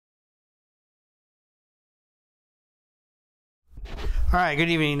All right, good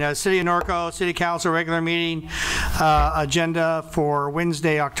evening. City of Norco, City Council regular meeting agenda for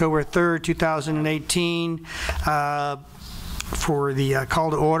Wednesday, October 3rd, 2018. For the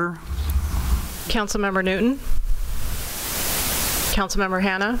call to order. Councilmember Newton. Councilmember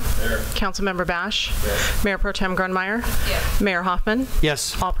Hanna. Here. Councilmember Bash. Yes. Mayor Pro Tem Grunmeyer. Yes. Mayor Hoffman.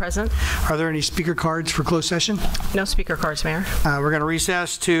 Yes. All present. Are there any speaker cards for closed session? No speaker cards, Mayor. We're going to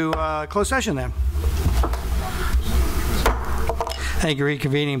recess to closed session then. Thank you.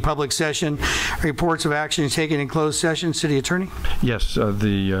 Reconvening public session. Reports of actions taken in closed session. City Attorney? Yes,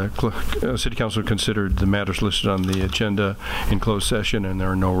 the City Council considered the matters listed on the agenda in closed session, and there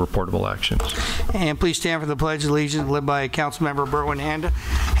are no reportable actions. And please stand for the Pledge of Allegiance led by Councilmember Berwin Hanna,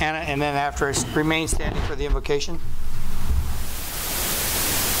 and then after remain standing for the invocation.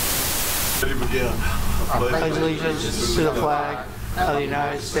 Ready to begin. I pledge allegiance to the flag of the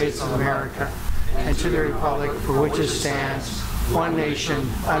United States of America and to the republic for which it stands, one nation,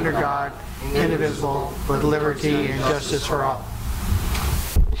 under God, indivisible, with liberty and justice for all.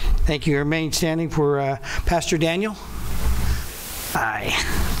 Thank you. Remain standing for Pastor Daniel. Aye.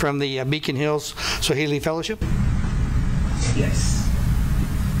 From the Beacon Hills Swahili Fellowship. Yes.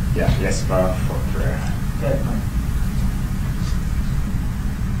 Yeah, let's bow for prayer.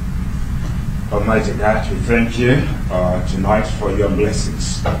 Almighty God, we thank you tonight for your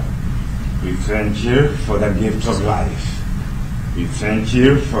blessings. We thank you for the gift of life. We thank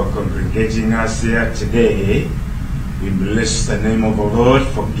you for congregating us here today. We bless the name of the Lord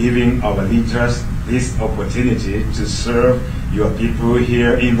for giving our leaders this opportunity to serve your people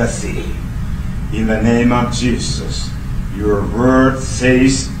here in the city. In the name of Jesus, your word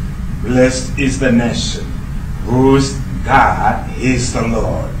says, blessed is the nation whose God is the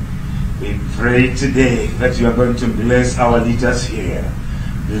Lord. We pray today that you are going to bless our leaders here.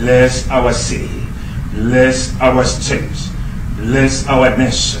 Bless our city. Bless our state. Bless our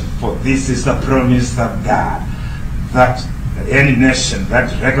nation, for this is the promise of God, that any nation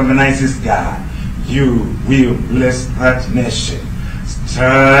that recognizes God, you will bless that nation.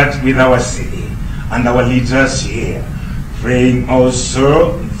 Start with our city and our leaders here, praying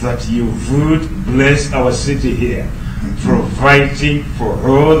also that you would bless our city here, providing for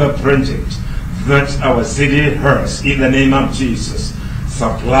all the projects that our city has in the name of Jesus,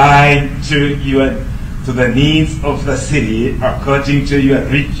 supply to the needs of the city according to your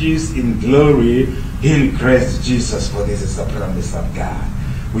riches in glory in Christ Jesus, for this is the promise of God.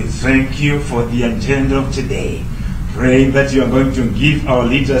 We thank you for the agenda of today, praying that you are going to give our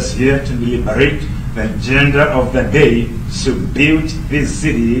leaders here to deliberate the agenda of the day to build this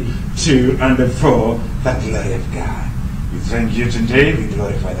city to and for the glory of God. We thank you today. We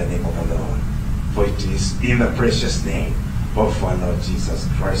glorify the name of the Lord, for it is in the precious name of our Lord Jesus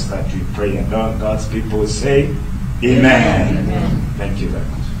Christ that we pray, and all God's people say, Amen. Amen. Thank you very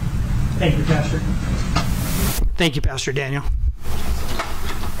much. Thank you, Pastor. Thank you, Pastor Daniel. All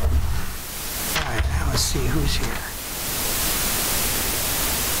right, now let's see who's here.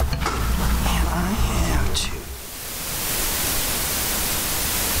 And I have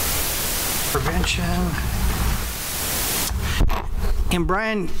prevention. And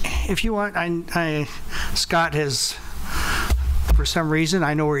Brian, if you want, Scott has, for some reason,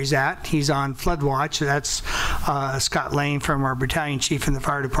 I know where he's at. He's on flood watch. That's Scott Lane from our battalion chief in the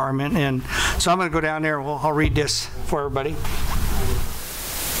fire department. And so I'm going to go down there. I'll read this for everybody.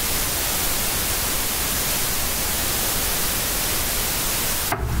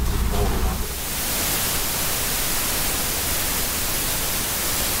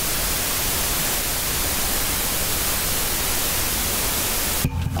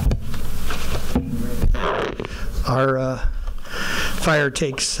 Our fire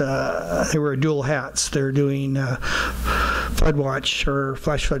takes, they wear dual hats. They're doing flood watch or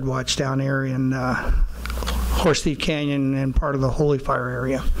flash flood watch down there in Horse Thief Canyon and part of the Holy Fire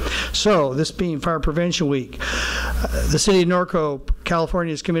area. So this being Fire Prevention Week, the city of Norco,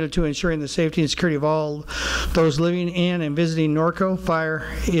 California is committed to ensuring the safety and security of all those living in and visiting Norco. Fire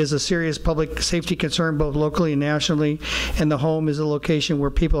is a serious public safety concern both locally and nationally, and the home is a location where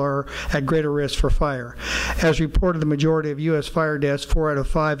people are at greater risk for fire. As reported, the majority of U.S. fire deaths, 4 out of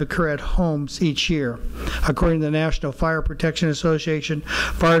 5, occur at homes each year. According to the National Fire Protection Association,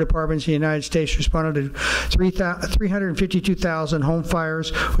 fire departments in the United States responded to 352,000 home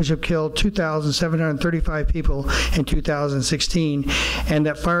fires, which have killed 2,735 people in 2016, and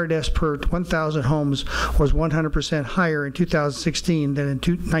that fire deaths per 1,000 homes was 100% higher in 2016 than in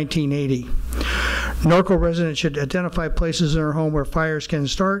 1980. Norco residents should identify places in their home where fires can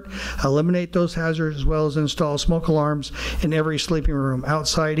start, eliminate those hazards, as well as install smoke alarms in every sleeping room,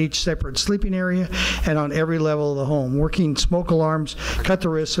 outside each separate sleeping area, and on every level of the home. Working smoke alarms cut the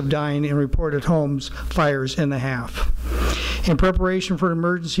risks of dying in reported homes fires in half. In preparation for an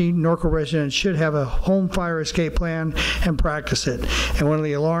emergency, Norco residents should have a home fire escape plan and practice it. And when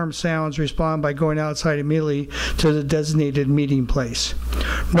the alarm sounds, respond by going outside immediately to the designated meeting place.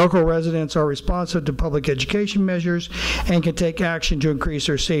 Norco residents are responsive to public education measures and can take action to increase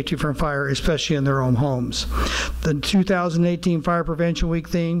their safety from fire, especially in their own homes. The 2018 Fire Prevention Week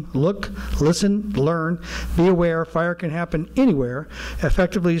theme, look, listen, learn, be aware, fire can happen anywhere,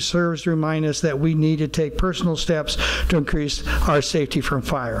 effectively serves to remind us that we need to take personal steps to increase our safety from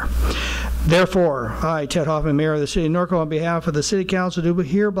fire. Therefore, I, Ted Hoffman, Mayor of the City of Norco, on behalf of the City Council, do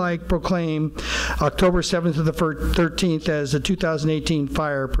hereby proclaim October 7th to the 13th as the 2018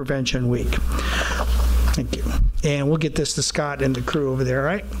 Fire Prevention Week. Thank you. And we'll get this to Scott and the crew over there, all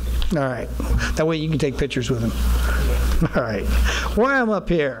right? All right. That way you can take pictures with them. All right. Why I'm up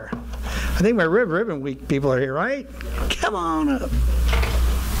here? I think my Red Ribbon Week people are here, right? Come on up.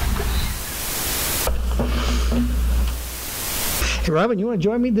 Hey, Robin, you want to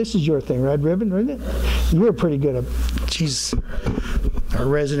join me? This is your thing, Red Ribbon, isn't it? You were pretty good at, she's our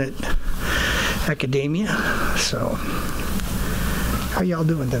resident academia. So, how y'all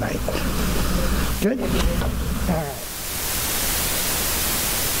doing tonight? Good? All right.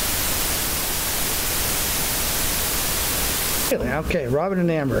 Okay, Robin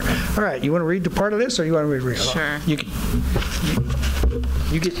and Amber. All right, you want to read the part of this, or you want to read it? Sure. You can.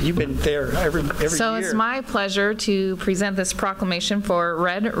 You've been there every So year. it's my pleasure to present this proclamation for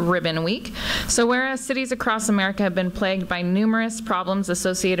Red Ribbon Week. So whereas cities across America have been plagued by numerous problems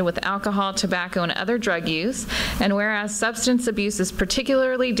associated with alcohol, tobacco, and other drug use, and whereas substance abuse is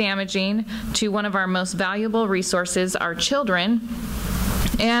particularly damaging to one of our most valuable resources, our children,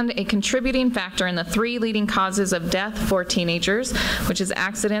 and a contributing factor in the 3 leading causes of death for teenagers, which is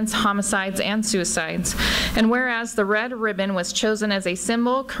accidents, homicides, and suicides. And whereas the red ribbon was chosen as a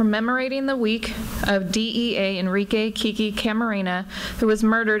symbol commemorating the week of DEA Enrique Kiki Camarena, who was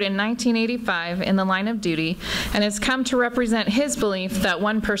murdered in 1985 in the line of duty, and has come to represent his belief that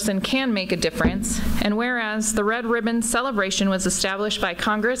one person can make a difference. And whereas the red ribbon celebration was established by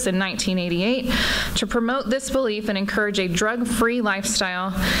Congress in 1988 to promote this belief and encourage a drug-free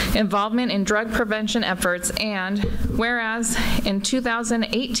lifestyle, involvement in drug prevention efforts, and whereas in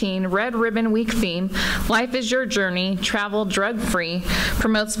 2018 Red Ribbon Week theme, Life is Your Journey, Travel Drug-Free,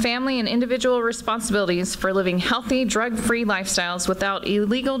 promotes family and individual responsibilities for living healthy, drug-free lifestyles without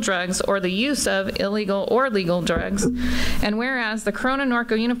illegal drugs or the use of illegal or legal drugs. And whereas the Corona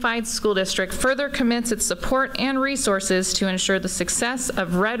Norco Unified School District further commits its support and resources to ensure the success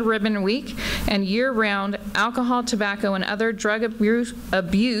of Red Ribbon Week and year-round alcohol, tobacco, and other drug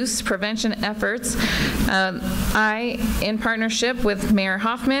abuse prevention efforts, I, in partnership with Mayor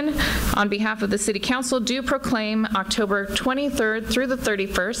Hoffman, on behalf of the City Council, do proclaim October 23rd through the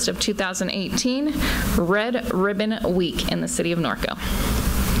 31st of 2018 Red Ribbon Week in the City of Norco.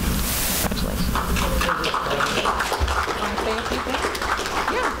 Congratulations.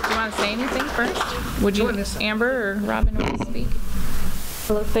 Do you want to say anything first? Would you, Amber or Robin, want to speak?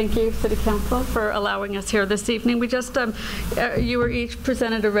 Hello, thank you, City Council, for allowing us here this evening. We just, you were each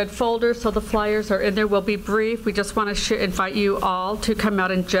presented a red folder, so the flyers are in there. We'll be brief. We just want to invite you all to come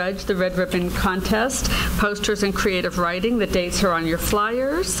out and judge the Red Ribbon Contest, posters and creative writing. The dates are on your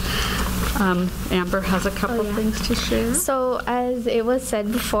flyers. Amber has a couple things to share. So as it was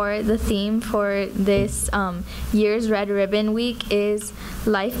said before, the theme for this year's Red Ribbon Week is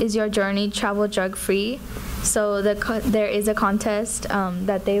Life is Your Journey, Travel Drug-Free. So there is a contest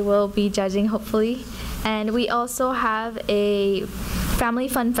that they will be judging, hopefully. And we also have a Family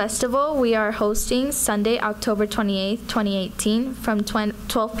Fun Festival we are hosting Sunday, October 28th, 2018 from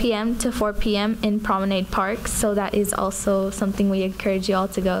 12 p.m. to 4 p.m. in Promenade Park. So that is also something we encourage you all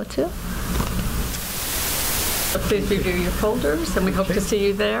to go to. Please review your folders, and we hope to see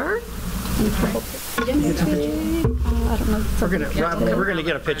you there. I don't know. We're gonna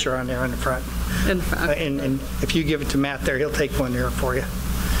get a picture on there in the front. And if you give it to Matt there, he'll take one there for you.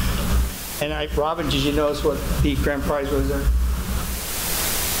 And Robin, did you notice what the grand prize was there?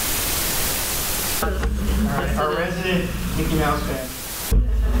 All right, our resident Mickey Mouse fan.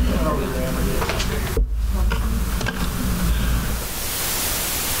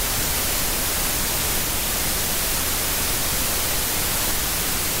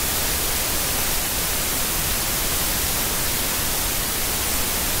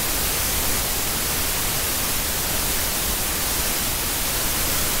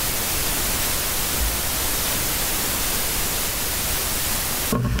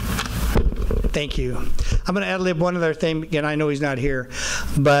 Thank you. I'm going to ad-lib one other thing. Again, I know he's not here,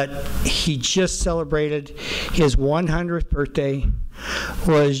 but he just celebrated his 100th birthday,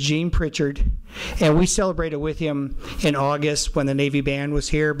 was Gene Pritchard, and we celebrated with him in August when the Navy band was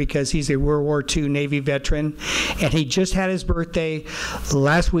here because he's a World War II Navy veteran, and he just had his birthday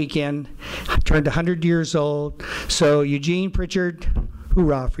last weekend, turned 100 years old. So Eugene Pritchard,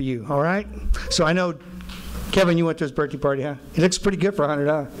 hoorah for you, all right? So I know, Kevin, you went to his birthday party, huh? He looks pretty good for 100,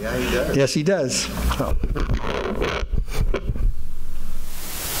 huh? Yeah, he does. Yes, he does. So.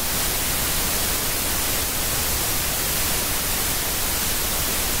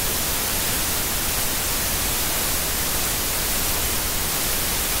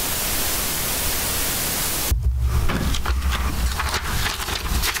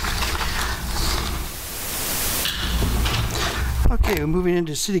 Okay, moving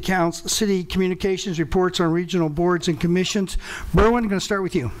into city council, city communications reports on regional boards and commissions. Berwin, I'm going to start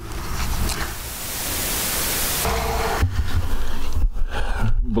with you.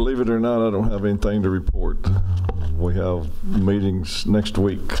 Believe it or not, I don't have anything to report. We have meetings next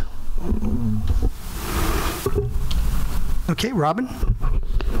week. Okay, Robin?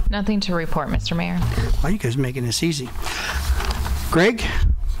 Nothing to report, Mr. Mayor. Wow, you guys are making this easy. Greg?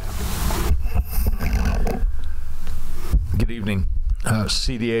 Good evening.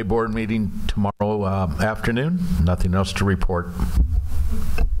 CDA board meeting tomorrow afternoon. Nothing else to report.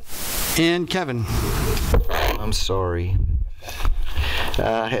 And Kevin? I'm sorry.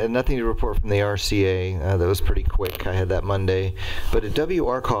 I had nothing to report from the RCA. That was pretty quick. I had that Monday. But at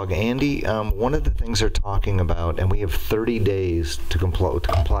WRCOG, Andy, one of the things they're talking about, and we have 30 days to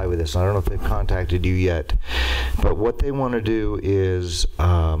comply with this. I don't know if they've contacted you yet, but what they want to do is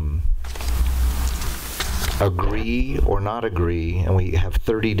agree or not agree, and we have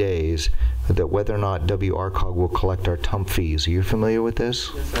 30 days, that whether or not WRCOG will collect our TUMP fees. Are you familiar with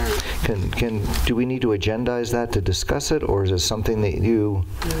this? Yes, sir. Do we need to agendize that to discuss it, or is it something that you...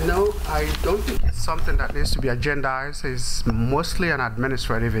 No, I don't think it's something that needs to be agendized. It's mostly an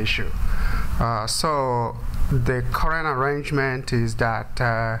administrative issue. So the current arrangement is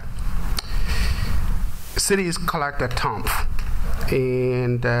that cities collect a TUMP,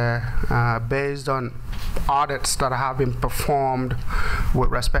 and based on audits that have been performed with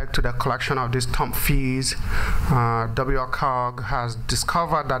respect to the collection of these TUMP fees, WRCOG has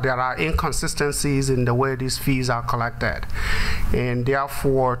discovered that there are inconsistencies in the way these fees are collected, and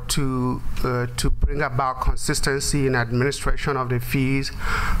therefore to bring about consistency in administration of the fees,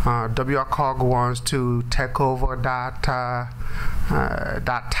 WRCOG wants to take over that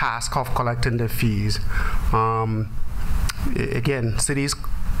that task of collecting the fees. Again, cities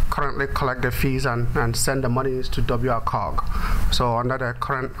currently collect the fees and send the monies to WRCOG. So under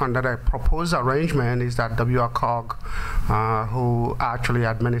the proposed arrangement is that WRCOG, who actually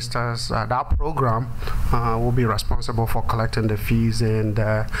administers that program, will be responsible for collecting the fees, and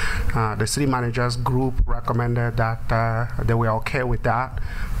the city managers group recommended that they were okay with that.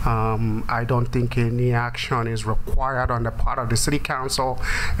 I don't think any action is required on the part of the city council,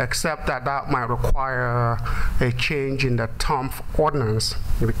 except that that might require a change in the TUMP ordinance,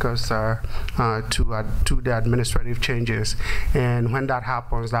 because to the administrative changes, and when that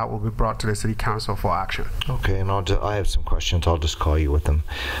happens, that will be brought to the city council for action. Okay, and I have some questions. I'll just call you with them.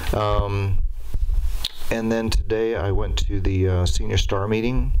 And then today I went to the Senior Star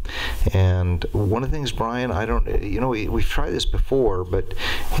meeting, and one of the things, Brian, I don't, we've tried this before, but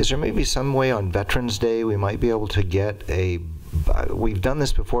is there maybe some way on Veterans Day we might be able to get we've done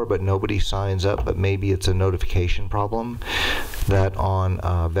this before, but nobody signs up, but maybe it's a notification problem, that on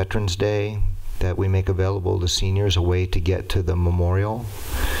Veterans Day that we make available to seniors a way to get to the memorial?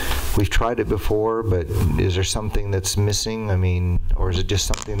 We've tried it before, but is there something that's missing? I mean, or is it just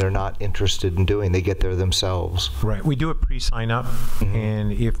something they're not interested in doing? They get there themselves. Right. We do a pre-sign up,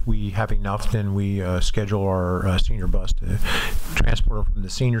 and if we have enough, then we schedule our senior bus to transport them from the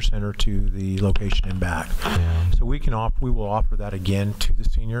senior center to the location and back. Yeah. So we will offer that again to the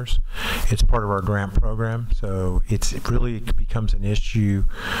seniors. It's part of our grant program, so it really becomes an issue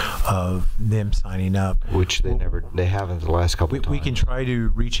of them signing up, which they haven't the last couple of times. We can try to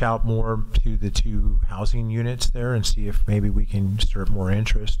reach out more to the two housing units there and see if maybe we can stir up more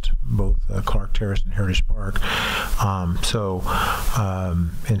interest, both Clark Terrace and Heritage Park, and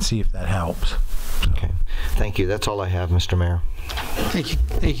see if that helps. Okay, thank you. That's all I have, Mr. Mayor. Thank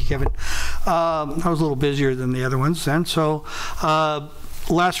you, Kevin. I was a little busier than the other ones then. So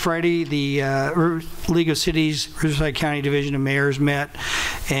last Friday, the League of Cities, Riverside County Division of Mayors met,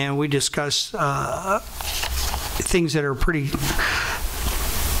 and we discussed things that are pretty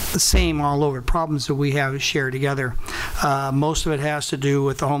the same all over, problems that we have shared together. Most of it has to do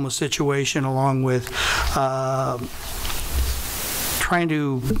with the homeless situation, along with trying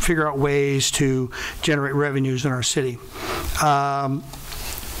to figure out ways to generate revenues in our city.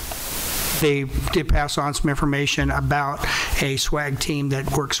 They did pass on some information about a swag team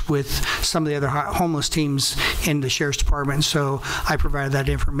that works with some of the other homeless teams in the Sheriff's Department. So I provided that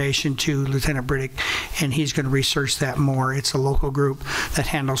information to Lieutenant Briddick, and he's going to research that more. It's a local group that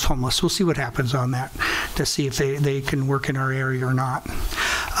handles homeless. We'll see what happens on that to see if they can work in our area or not.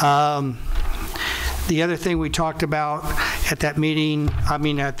 The other thing we talked about at that meeting,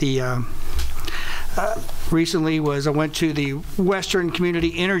 recently, was I went to the Western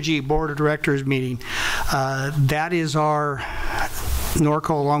Community Energy Board of Directors meeting. That is our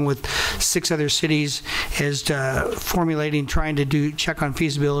Norco, along with 6 other cities, is formulating, trying to check on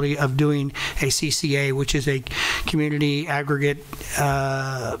feasibility of doing a CCA, which is a community aggregate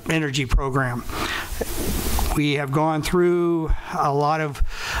energy program. We have gone through a lot of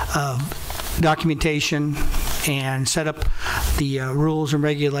documentation and set up the rules and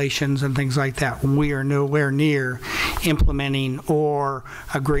regulations and things like that. We are nowhere near implementing or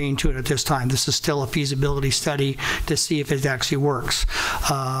agreeing to it at this time. This is still a feasibility study to see if it actually works.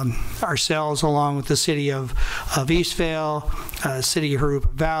 Ourselves, along with the city of Eastvale, city of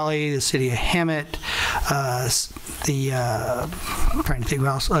Harupa Valley, the city of Hemet, trying to think what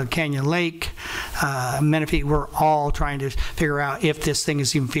else, Canyon Lake, Menifee, we're all trying to figure out if this thing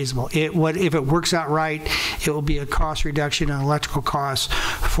is even feasible. If it works out right, it will be a cost reduction in electrical costs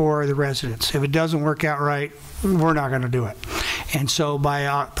for the residents. If it doesn't work out right, we're not going to do it. And so by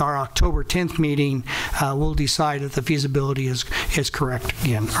our October 10th meeting, we'll decide if the feasibility is correct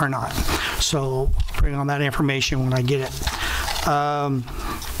again or not. So bring on that information when I get it.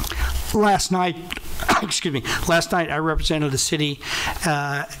 Last night I represented the city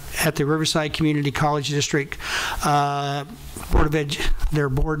at the Riverside Community College District their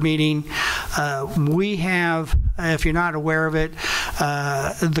board meeting. We have, if you're not aware of it,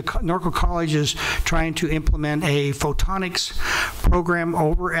 the Norco College is trying to implement a photonics program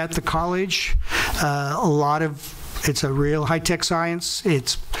over at the college. It's a real high-tech science.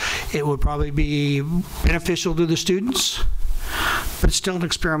 It would probably be beneficial to the students, but it's still an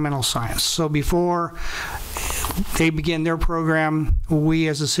experimental science. So before they begin their program, we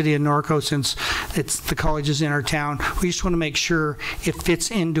as the city of Norco, since the college is in our town, we just want to make sure it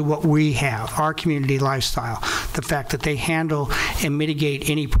fits into what we have, our community lifestyle. The fact that they handle and mitigate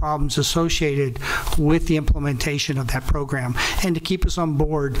any problems associated with the implementation of that program, and to keep us on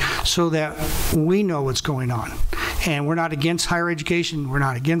board so that we know what's going on. And we're not against higher education, we're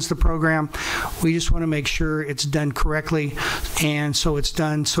not against the program. We just want to make sure it's done correctly, and so it's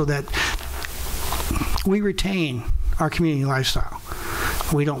done so that we retain our community lifestyle.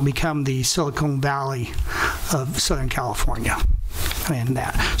 We don't become the Silicon Valley of Southern California. And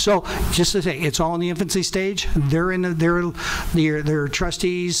that. So just to say, it's all in the infancy stage. Their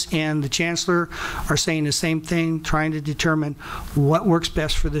trustees and the chancellor are saying the same thing, trying to determine what works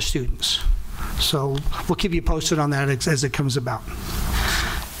best for the students. So we'll keep you posted on that as it comes about.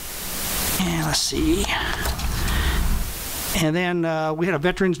 And let's see. And then we had a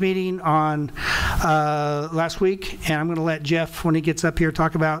veterans meeting on last week, and I'm going to let Jeff, when he gets up here,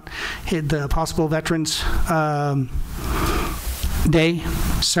 talk about the possible Veterans Day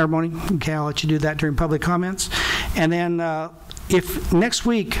ceremony. Okay, I'll let you do that during public comments. And then if next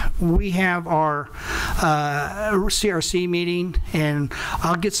week we have our CRC meeting, and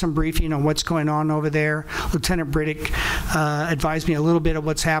I'll get some briefing on what's going on over there. Lieutenant Briddick advised me a little bit of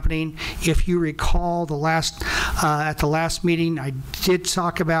what's happening. If you recall, at the last meeting, I did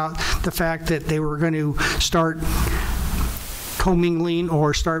talk about the fact that they were going to start commingling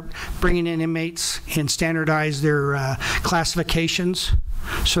or start bringing in inmates and standardize their classifications.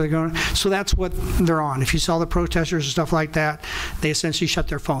 So that's what they're on. If you saw the protesters and stuff like that, they essentially shut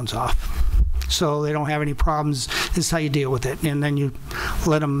their phones off. So they don't have any problems. This is how you deal with it, and then you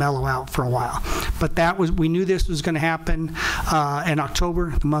let them mellow out for a while. But we knew this was going to happen in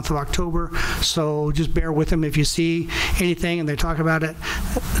October, the month of October. So just bear with them if you see anything and they talk about it.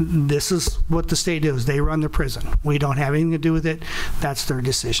 This is what the state is. They run the prison. We don't have anything to do with it. That's their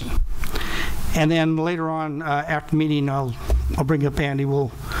decision. And then later on, after the meeting, I'll bring up Andy.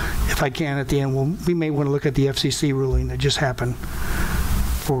 If I can, at the end, we may want to look at the FCC ruling that just happened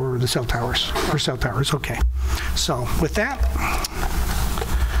for the cell towers, okay. So with that,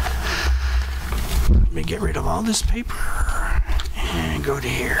 let me get rid of all this paper and go to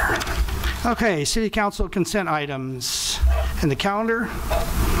here. Okay, City Council consent items in the calendar.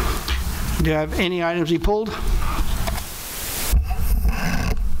 Do you have any items you pulled?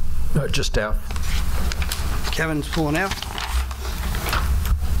 Just staff. Kevin's pulling F.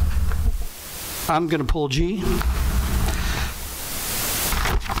 I'm going to pull G.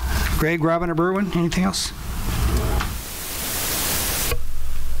 Greg, Robin, or Berwin, anything else?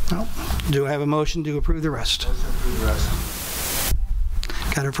 No. Do I have a motion to approve the rest? Motion to approve the rest.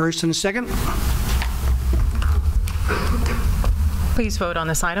 Got a first and a second? Please vote on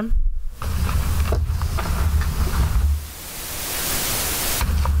this item.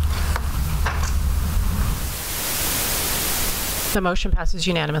 The motion passes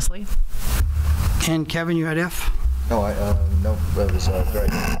unanimously. And Kevin, you had F? No, no, that was Greg.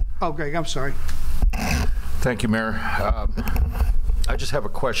 Oh, Greg, I'm sorry. Thank you, Mayor. I just have a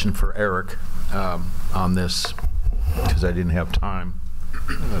question for Eric on this, because I didn't have time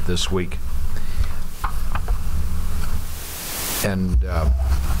this week. And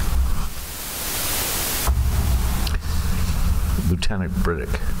Lieutenant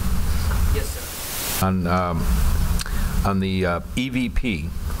Briddick. Yes, sir. On the EVP,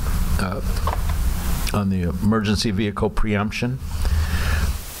 on the emergency vehicle preemption,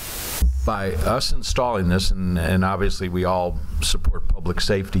 by us installing this, and obviously we all support public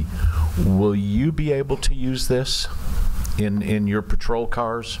safety, will you be able to use this in your patrol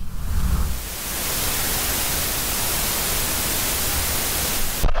cars?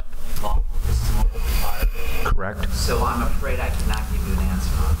 Correct. So I'm afraid I cannot give you an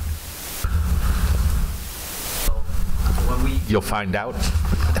answer on it. So when we You'll find out?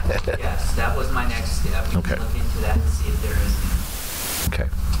 yes, that was my next step. We Okay. can look into that and see if there is. Okay.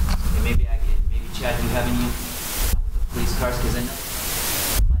 And maybe Chad, do you have any police cars? Because I know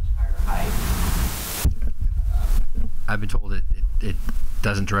much higher height. I've been told it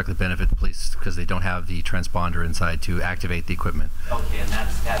doesn't directly benefit the police because they don't have the transponder inside to activate the equipment. Okay, and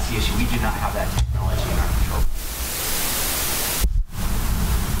that's the issue. We do not have that technology in our control.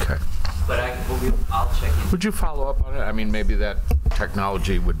 Okay. But I'll check in. Would you follow up on it? I mean, maybe that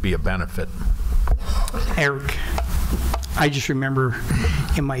technology would be a benefit. Eric, I just remember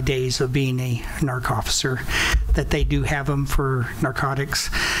in my days of being a narc officer that they do have them for narcotics,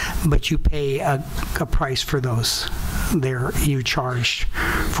 but you pay a price for those. You charge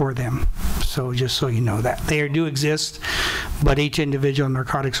for them. So just so you know that. They do exist, but each individual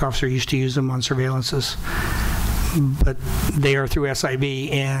narcotics officer used to use them on surveillances. But they are through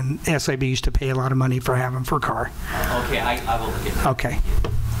SIB, and SIB used to pay a lot of money for having them for a car. Okay, I will look at that. Okay.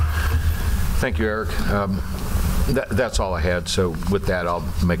 Thank you, Eric. That's all I had. So with that, I'll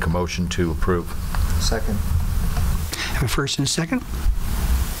make a motion to approve. Second. Have a first and a second.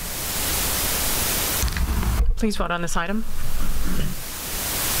 Please vote on this item.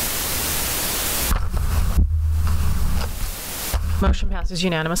 Motion passes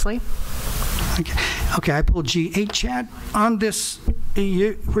unanimously. Okay, I pulled G. Hey, Chad, on this,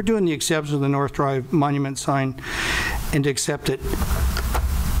 we're doing the acceptance of the North Drive monument sign and to accept it.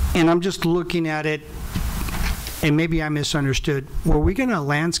 And I'm just looking at it, and maybe I misunderstood. Were we going to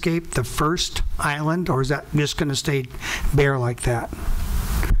landscape the first island, or is that just going to stay bare like that?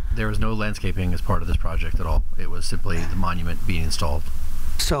 There was no landscaping as part of this project at all. It was simply the monument being installed.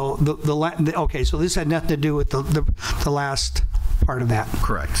 So okay, so this had nothing to do with the last part of that.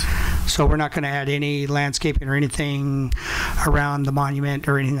 Correct. So we're not going to add any landscaping or anything around the monument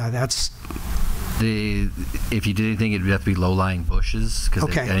or anything like that. If you did anything, it would have to be low-lying bushes,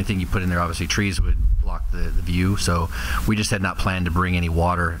 because anything you put in there, obviously trees would block the view. So we just had not planned to bring any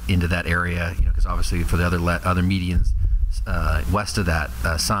water into that area, because obviously for the other medians west of that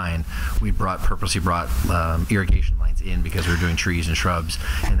sign, we purposely brought irrigation lines in because we were doing trees and shrubs.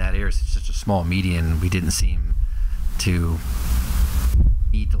 And that area is such a small median, we didn't seem to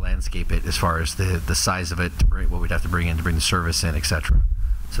need to landscape it as far as the size of it, to bring, what we'd have to bring in to bring the service in, etc.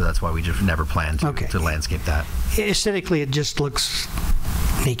 So that's why we just never planned to landscape that. Aesthetically, it just looks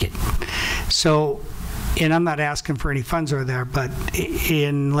naked. So, and I'm not asking for any funds over there, but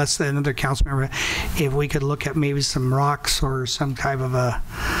unless another council member, if we could look at maybe some rocks or some type of a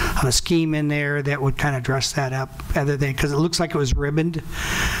scheme in there that would kind of dress that up, other than, because it looks like it was ribboned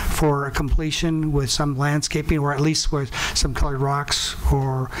for a completion with some landscaping, or at least with some colored rocks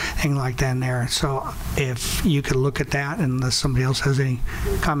or anything like that in there. So if you could look at that, unless somebody else has any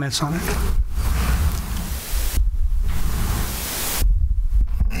comments on it.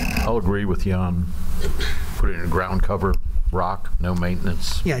 I'll agree with you on putting in a ground cover, rock, no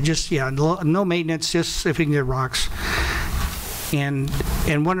maintenance. Yeah, no maintenance, just if you can get rocks. And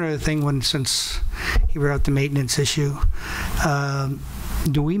one other thing, since you brought up the maintenance issue,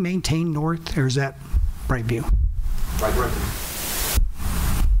 do we maintain North, or is that Brightview? Brightview.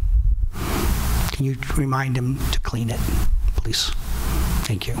 Can you remind him to clean it, please?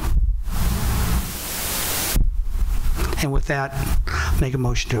 Thank you. And with that, make a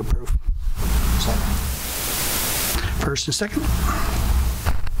motion to approve. First and second.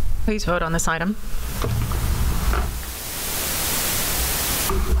 Please vote on this item.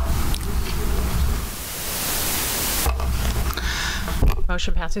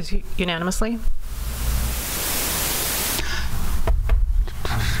 Motion passes unanimously.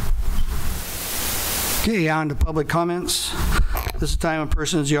 Okay, on to public comments. This is the time a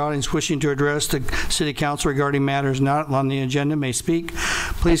person in the audience wishing to address the City Council regarding matters not on the agenda may speak.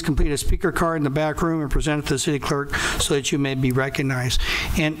 Please complete a speaker card in the back room and present it to the City Clerk so that you may be recognized.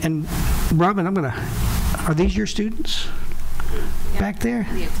 And Robin, are these your students? Yeah, back there?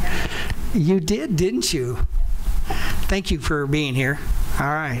 You did, didn't you? Thank you for being here. All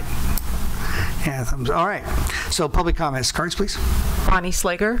right. Yeah, all right. So public comments. Cards, please. Bonnie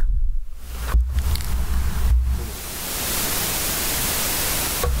Slager.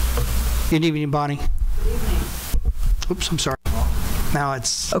 Good evening, Bonnie. Good evening. Oops, I'm sorry. Now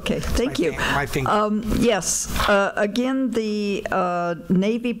it's... Okay, thank you. My finger. Yes, again, the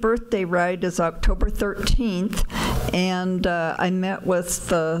Navy birthday ride is October 13th, and I met with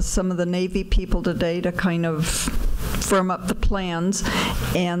some of the Navy people today to kind of firm up the plans.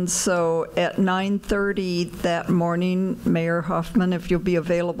 And so at 9:30 that morning, Mayor Hoffman, if you'll be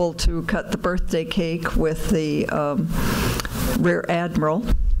available to cut the birthday cake with the Rear Admiral.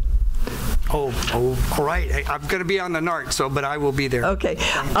 Oh, all right. I'm going to be on the NARC, but I will be there. Okay.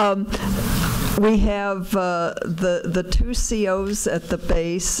 We have the two COs at the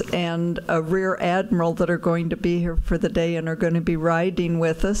base and a Rear Admiral that are going to be here for the day and are going to be riding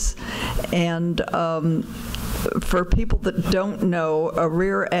with us. And for people that don't know, a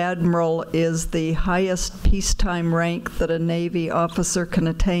Rear Admiral is the highest peacetime rank that a Navy officer can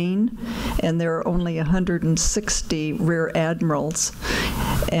attain, and there are only 160 Rear Admirals.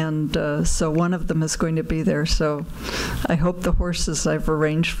 And so one of them is going to be there. So I hope the horses I've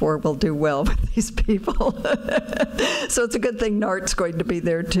arranged for will do well with these people. So it's a good thing Nart's going to be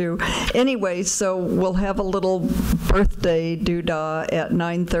there too. Anyway, so we'll have a little birthday doodah at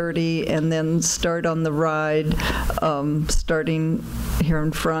 9:30 and then start on the ride, starting here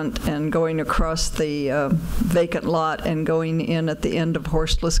in front and going across the vacant lot and going in at the end of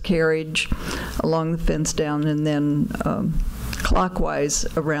Horseless Carriage along the fence down, and then clockwise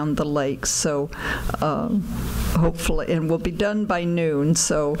around the lake. So hopefully, and we'll be done by noon.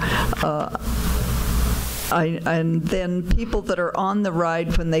 So and then people that are on the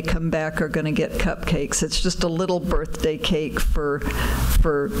ride when they come back are going to get cupcakes. It's just a little birthday cake for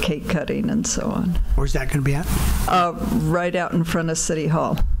cake cutting and so on. Where's that going to be at? Right out in front of City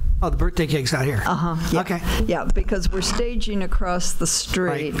Hall. Oh, the birthday cake's out here. Yeah. Okay. Yeah, because we're staging across the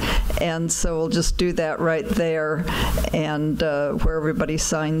street, right. And so we'll just do that right there, and where everybody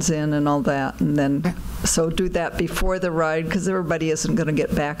signs in and all that, and then so do that before the ride because everybody isn't going to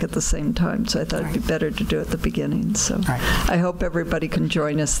get back at the same time. So I thought it'd be better to do it at the beginning. So I hope everybody can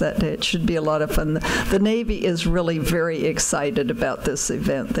join us that day. It should be a lot of fun. The Navy is really very excited about this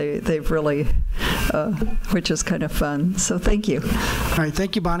event. They've really, which is kind of fun. So thank you. All right,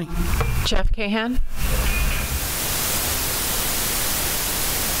 thank you, Bonnie. Jeff Cahan.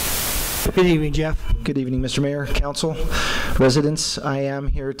 Good evening, Jeff. Good evening, Mr. Mayor, Council, residents. I am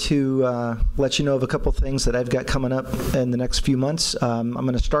here to let you know of a couple things that I've got coming up in the next few months. I'm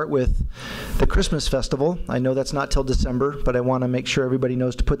going to start with the Christmas Festival. I know that's not till December, but I want to make sure everybody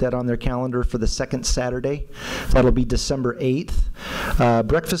knows to put that on their calendar for the second Saturday. That'll be December 8th.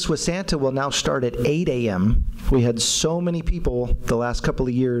 Breakfast with Santa will now start at 8 a.m. We had so many people the last couple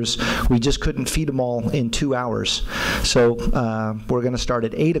of years, we just couldn't feed them all in 2 hours. So we're going to start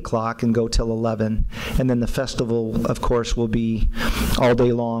at 8 o'clock and go till 11. And then the festival, of course, will be all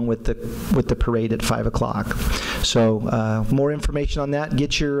day long with the parade at 5 o'clock. So more information on that.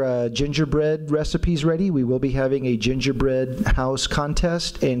 Get your gingerbread recipes ready. We will be having a gingerbread house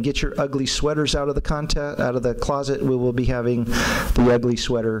contest, and get your ugly sweaters out of the closet. We will be having the ugly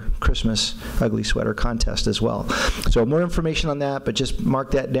sweater Christmas ugly sweater contest as well. So more information on that, but just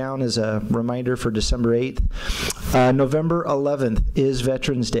mark that down as a reminder for December 8th. November 11th is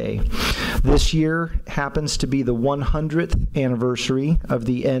Veterans Day. This year happens to be the 100th anniversary of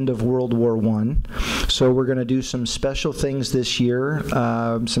the end of World War I. So we're going to do some special things this year.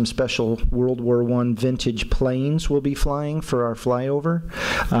 Some special World War I vintage planes will be flying for our flyover.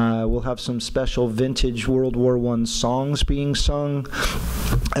 We'll have some special vintage World War I songs being sung,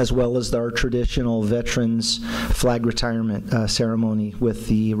 as well as our traditional veterans flag retirement ceremony with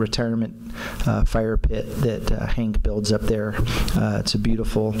the retirement fire pit that Hank builds up there. It's a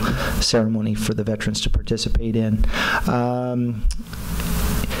beautiful ceremony for the veterans to participate in.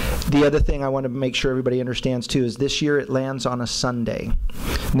 The other thing I want to make sure everybody understands too is this year it lands on a Sunday.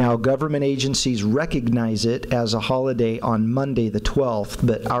 Now, government agencies recognize it as a holiday on Monday the 12th,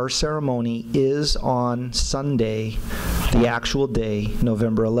 but our ceremony is on Sunday, the actual day,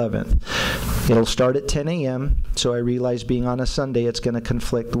 November 11th. It'll start at 10 a.m., so I realize being on a Sunday, it's going to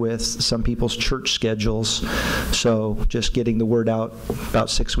conflict with some people's church schedules. So just getting the word out about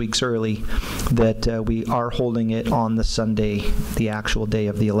 6 weeks early that we are holding it on the Sunday, the actual day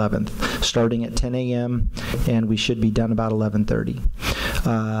of the 11th, starting at 10 a.m., and we should be done about 11:30.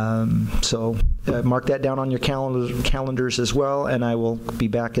 So mark that down on your calendars as well, and I will be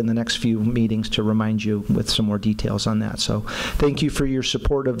back in the next few meetings to remind you with some more details on that. So thank you for your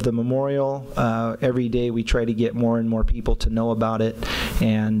support of the memorial. Every day we try to get more and more people to know about it,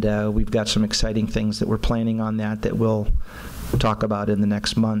 and we've got some exciting things that we're planning on that we'll talk about in the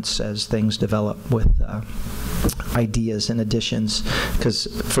next months as things develop with ideas and additions, because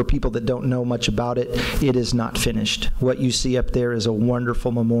for people that don't know much about it, it is not finished. What you see up there is a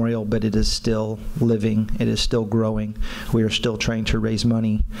wonderful memorial, but it is still living. It is still growing. We are still trying to raise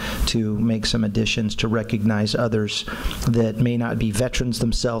money to make some additions to recognize others that may not be veterans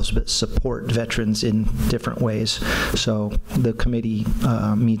themselves, but support veterans in different ways. So the committee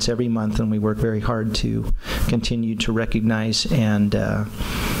meets every month, and we work very hard to continue to recognize and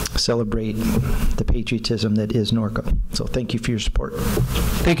celebrate the patriotism that is Norco. So thank you for your support.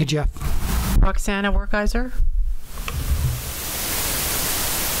 Thank you, Jeff. Roxana Werkeiser.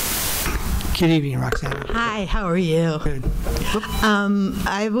 Good evening, Roxana. Hi, how are you? Good.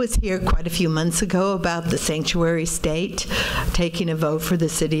 I was here quite a few months ago about the sanctuary state taking a vote for the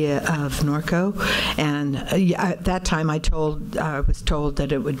city of Norco, and at that time I was told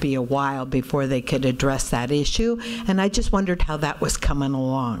that it would be a while before they could address that issue, and I just wondered how that was coming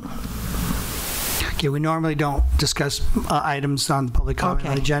along. Okay, we normally don't discuss items on the public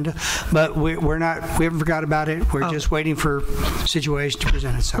comment agenda, but we haven't forgot about it. We're just waiting for situation to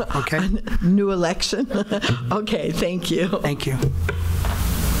present itself, okay? New election? Okay, thank you. Thank you.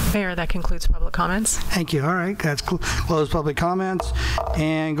 Mayor, that concludes public comments. Thank you. All right, that's closed public comments.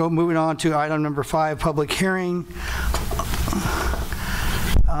 And moving on to item number 5, public hearing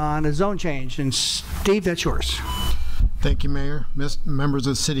on a zone change. And Steve, that's yours. Thank you, Mayor. Members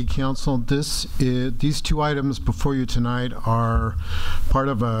of the City Council, these two items before you tonight are part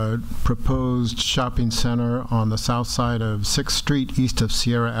of a proposed shopping center on the south side of 6th Street, east of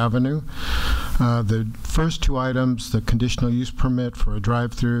Sierra Avenue. The first two items, the conditional use permit for a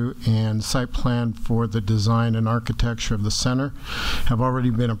drive-through and site plan for the design and architecture of the center, have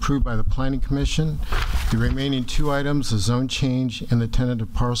already been approved by the Planning Commission. The remaining two items, the zone change and the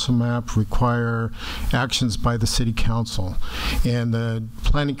tentative parcel map, require actions by the City Council. And the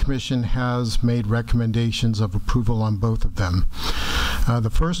Planning Commission has made recommendations of approval on both of them. The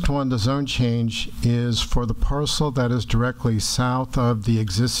first one, the zone change, is for the parcel that is directly south of the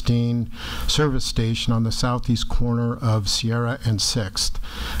existing service station on the southeast corner of Sierra and 6th,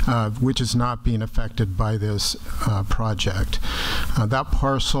 which is not being affected by this project. That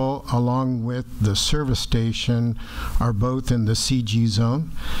parcel, along with the service station, are both in the CG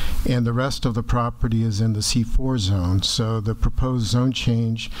zone, and the rest of the property is in the C4 zone. So the proposed zone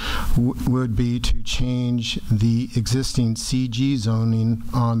change would be to change the existing CG zoning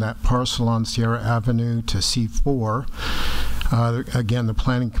on that parcel on Sierra Avenue to C4. Again, the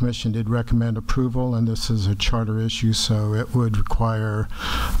Planning Commission did recommend approval, and this is a charter issue, so it would require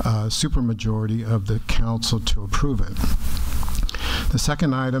a supermajority of the council to approve it. The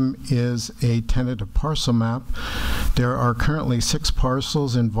second item is a tentative parcel map. There are currently 6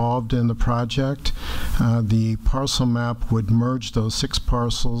 parcels involved in the project. The parcel map would merge those 6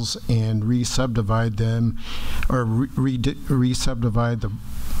 parcels and re-subdivide them, or re-subdivide the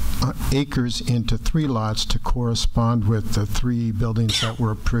acres into 3 lots to correspond with the 3 buildings that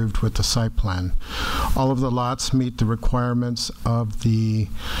were approved with the site plan. All of the lots meet the requirements of the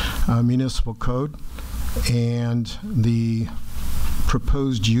municipal code, and the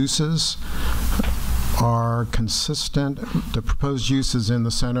proposed uses are consistent. The proposed uses in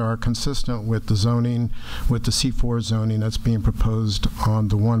the center are consistent with the zoning, with the C4 zoning that's being proposed on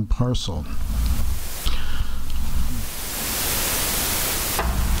the one parcel.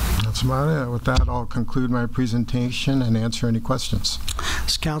 That's about it. With that, I'll conclude my presentation and answer any questions.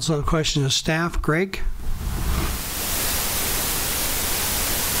 Does council have questions of staff? Greg?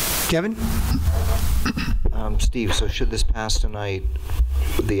 Kevin? Steve, so should this pass tonight,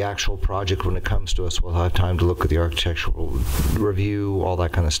 the actual project, when it comes to us, we'll have time to look at the architectural review, all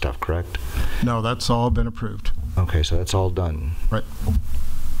that kind of stuff, correct? No, that's all been approved. Okay, so that's all done. Right.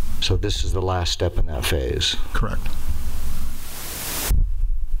 So this is the last step in that phase. Correct.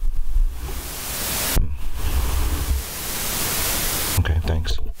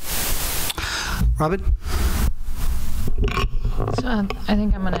 Robin? So I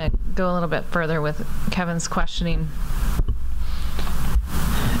think I'm going to go a little bit further with Kevin's questioning.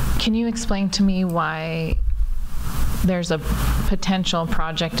 Can you explain to me why there's a potential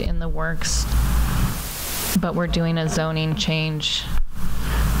project in the works, but we're doing a zoning change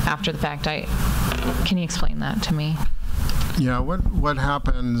after the fact? Can you explain that to me? Yeah, what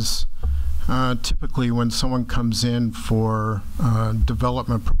happens typically when someone comes in for a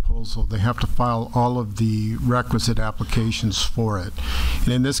development proposal, they have to file all of the requisite applications for it. And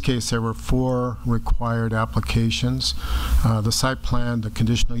in this case, there were 4 required applications: the site plan, the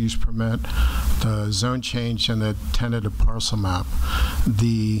conditional use permit, the zone change, and the tentative parcel map.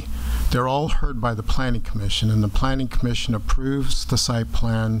 They're all heard by the Planning Commission, and the Planning Commission approves the site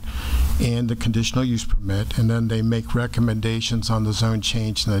plan and the conditional use permit, and then they make recommendations on the zone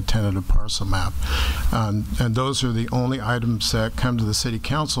change and the tentative parcel map. And those are the only items that come to the City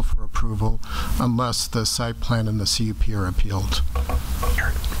Council for approval unless the site plan and the CUP are appealed.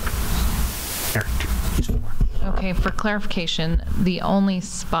 Okay, for clarification, the only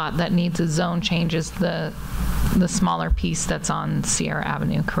spot that needs a zone change is the smaller piece that's on Sierra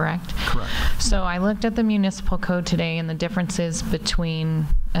Avenue, correct? Correct. So I looked at the municipal code today and the differences between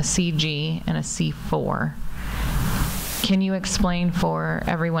a CG and a C4. Can you explain for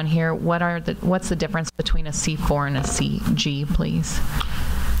everyone here what's the difference between a C4 and a CG, please?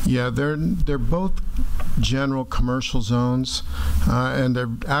 Yeah, they're both general commercial zones, and they're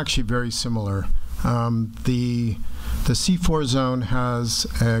actually very similar. The C4 zone has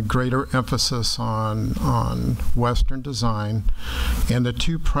a greater emphasis on Western design, and the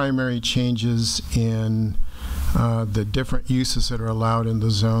 2 primary changes in the different uses that are allowed in the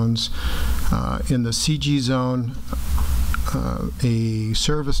zones. In the CG zone, a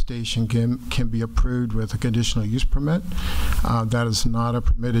service station can be approved with a conditional use permit. That is not a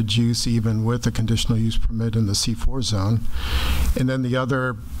permitted use even with a conditional use permit in the C4 zone. And then the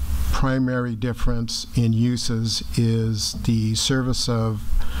other primary difference in uses is the service of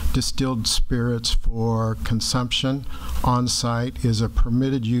distilled spirits for consumption on site is a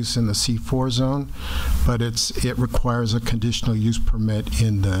permitted use in the C4 zone, but it requires a conditional use permit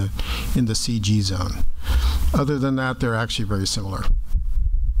in the CG zone. Other than that, they're actually very similar.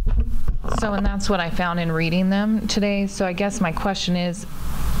 So, and that's what I found in reading them today. So I guess my question is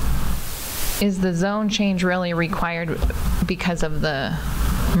the zone change really required because of the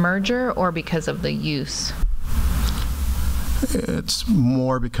merger or because of the use? It's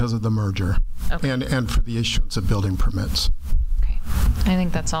more because of the merger. Okay. And for the issuance of building permits. Okay. I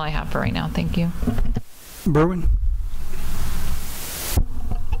think that's all I have for right now. Thank you. Berwin?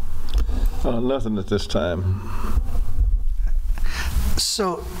 Nothing at this time.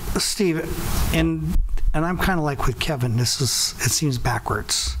 So, Steve, and I'm kind of like with Kevin, it seems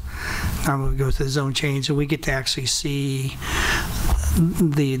backwards. Normally we go through the zone change and we get to actually see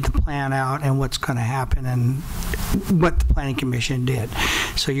the plan out and what's going to happen and what the Planning Commission did.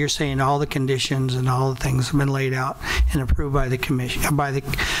 So you're saying all the conditions and all the things have been laid out and approved by the commission, by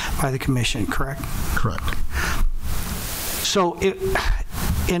the commission, correct? Correct. So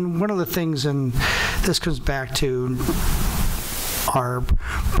and one of the things, and this comes back to our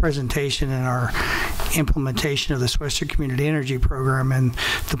presentation and our implementation of this Western Community Energy Program and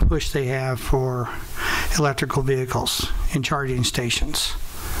the push they have for electrical vehicles and charging stations.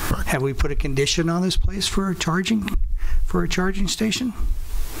 Right. Have we put a condition on this place for a charging station?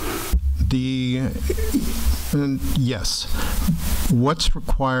 Yes. What's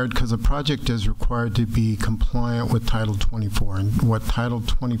required, because the project is required to be compliant with Title 24, and what Title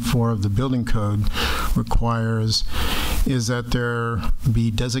 24 of the Building Code requires is that there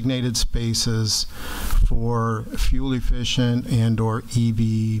be designated spaces for fuel efficient and or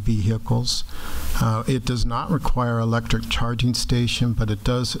EV vehicles. It does not require electric charging stations, but it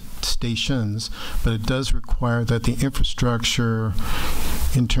does require that the infrastructure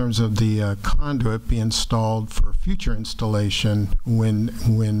in terms of the conduit be installed for future installation when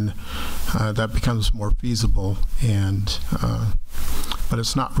that becomes more feasible, and but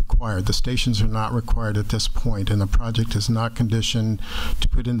it's not required. The stations are not required at this point, and the project is not conditioned to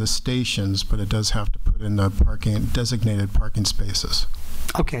put in the stations, but it does have to put in the designated parking spaces.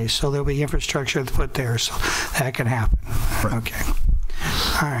 Okay, so there'll be infrastructure to put there, so that can happen. Right. Okay.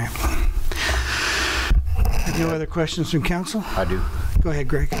 All right. Any other questions from council? I do. Go ahead,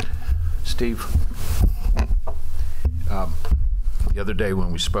 Greg. Steve, the other day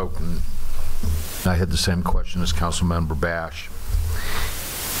when we spoke, and I had the same question as Councilmember Bash.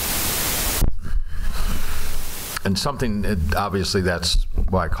 And something, obviously that's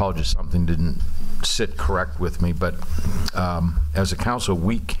why I called you, something didn't sit correct with me, but as a council,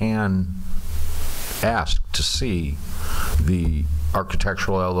 we can ask to see the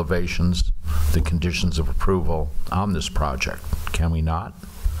architectural elevations, the conditions of approval on this project, can we not?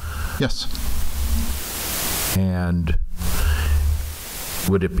 Yes. And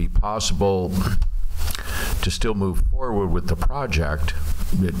would it be possible to still move forward with the project?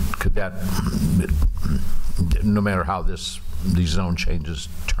 No matter how these zone changes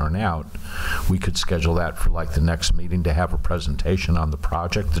turn out, we could schedule that for like the next meeting to have a presentation on the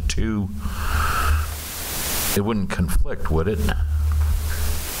project. The two, it wouldn't conflict, would it?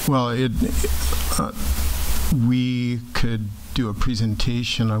 Well, we could do a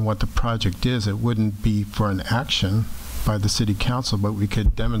presentation on what the project is. It wouldn't be for an action by the city council, but we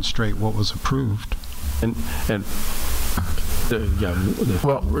could demonstrate what was approved. And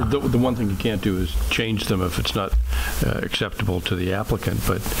the one thing you can't do is change them if it's not acceptable to the applicant.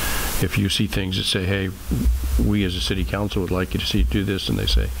 But if you see things that say, hey, we as a city council would like you to do this, and they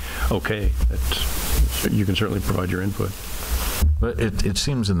say, okay, you can certainly provide your input. But it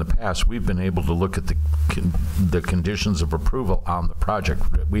seems in the past we've been able to look at the conditions of approval on the project.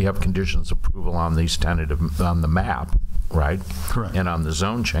 We have conditions of approval on these on the map, right? Correct. And on the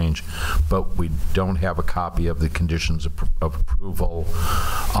zone change, but we don't have a copy of the conditions of approval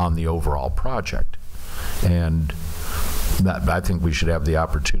on the overall project. And I think we should have the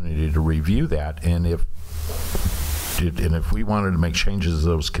opportunity to review that. And if we wanted to make changes to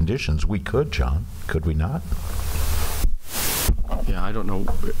those conditions, we could, John. Could we not? Yeah, I don't know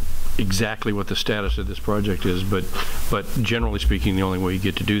exactly what the status of this project is, but generally speaking, the only way you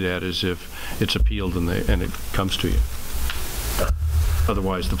get to do that is if it's appealed and it comes to you.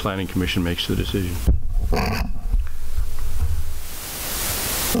 Otherwise, the Planning Commission makes the decision.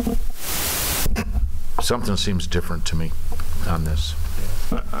 Something seems different to me on this.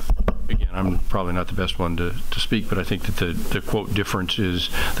 Again, I'm probably not the best one to speak, but I think that the quote difference is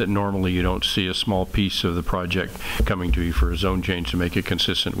that normally you don't see a small piece of the project coming to you for a zone change to make it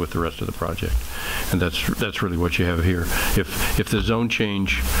consistent with the rest of the project. And that's really what you have here. If the zone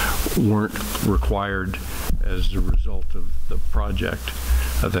change weren't required as a result of the project,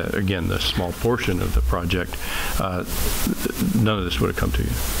 again, the small portion of the project, none of this would have come to you.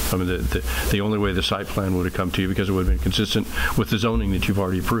 I mean, the only way the site plan would have come to you, because it would have been consistent with the zoning that you've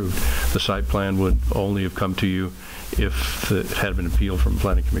already approved, the site plan would only have come to you if it had been appealed from a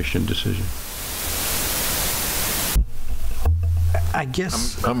Planning Commission decision. I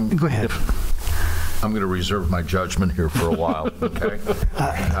guess, go ahead. I'm going to reserve my judgment here for a while, okay,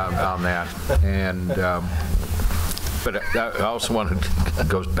 on that. And but I also want to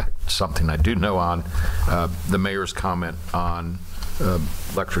go back to something I do know on the mayor's comment on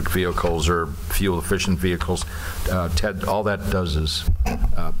electric vehicles or fuel-efficient vehicles. Ted, all that does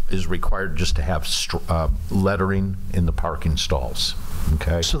is required just to have lettering in the parking stalls.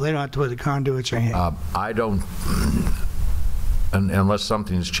 Okay. So they don't have to put the conduits or anything. I don't. Unless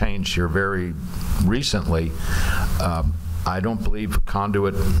something's changed here very recently, I don't believe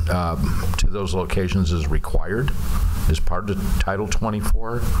conduit to those locations is required as part of Title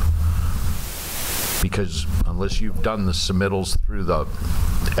 24, because unless you've done the submittals through the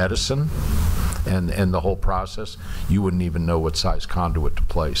Edison and the whole process, you wouldn't even know what size conduit to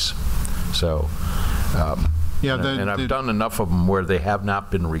place. So. Yeah, and I've done enough of them where they have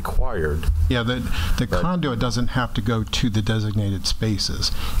not been required. Yeah, the conduit doesn't have to go to the designated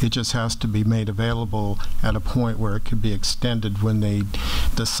spaces. It just has to be made available at a point where it could be extended when they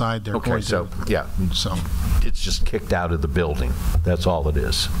decide they're going to. Yeah, so it's just kicked out of the building. That's all it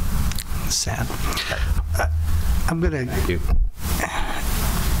is. Sad. I'm going to.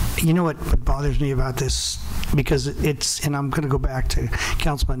 You know what bothers me about this, because and I'm going to go back to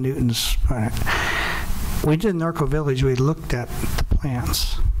Councilman Newton's point. We did Norco Village, we looked at the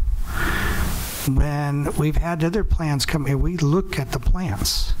plans. When we've had other plans come in, we look at the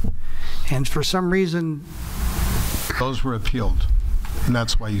plans. And for some reason... Those were appealed, and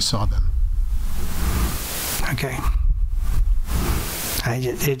that's why you saw them. Okay.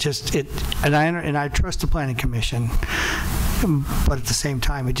 And I trust the Planning Commission, but at the same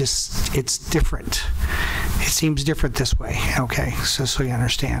time, it's different. It seems different this way. Okay, so you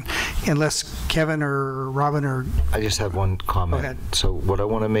understand. Unless Kevin or Robin or... I just have one comment. Go ahead. So what I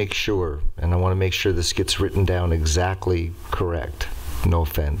want to make sure, and I want to make sure this gets written down exactly correct, no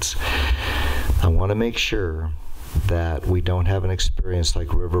offense. I want to make sure that we don't have an experience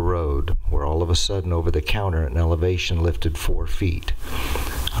like River Road, where all of a sudden over the counter an elevation lifted 4 feet.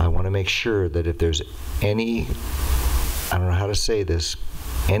 I want to make sure that if there's any, I don't know how to say this,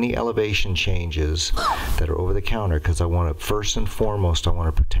 any elevation changes that are over the counter, because I want to, first and foremost, I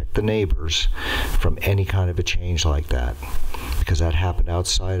want to protect the neighbors from any kind of a change like that. because that happened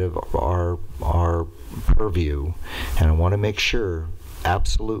outside of our purview, and I want to make sure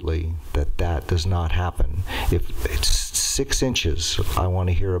absolutely that does not happen. If it's 6 inches, I want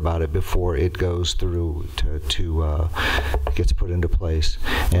to hear about it before it goes through to gets put into place.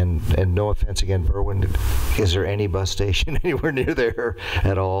 And no offense again, Berwyn, is there any bus station anywhere near there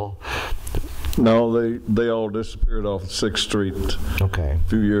at all? No, they all disappeared off 6th Street a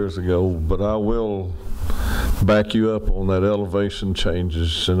few years ago, but I will back you up on that elevation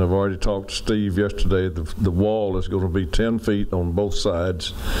changes, and I've already talked to Steve yesterday. The wall is going to be 10 feet on both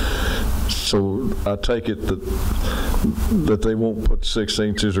sides, so I take it that they won't put 6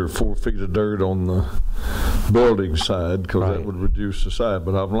 inches or 4 feet of dirt on the building side, because that would reduce the side.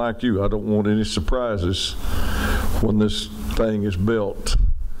 But I'm like you, I don't want any surprises when this thing is built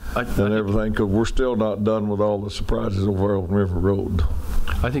and everything, because we're still not done with all the surprises over on River Road.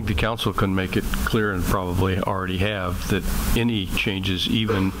 I think the council can make it clear, and probably already have, that any changes,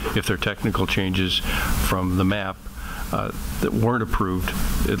 even if they're technical changes from the map that weren't approved,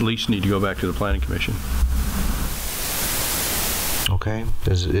 at least need to go back to the Planning Commission. Okay.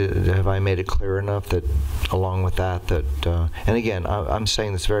 Have I made it clear enough that, along with that, and again, I'm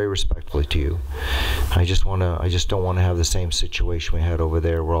saying this very respectfully to you. I just don't want to have the same situation we had over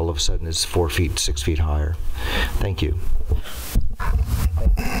there, where all of a sudden it's 4 feet, 6 feet higher. Thank you.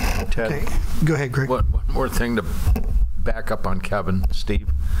 Ted, okay. Go ahead, Greg. One more thing to back up on Kevin, Steve.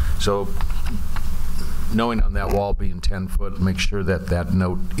 So, knowing on that wall being 10 foot, make sure that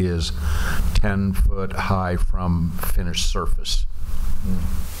note is 10 foot high from finished surface.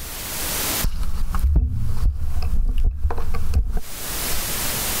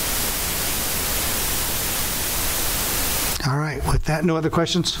 All right. With that, no other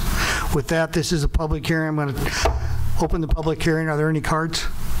questions? With that, this is a public hearing. I'm going to open the public hearing. Are there any cards?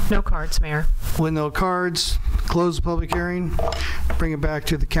 No cards, Mayor. With no cards, close the public hearing. Bring it back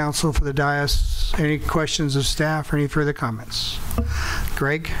to the council for the dais. Any questions of staff or any further comments?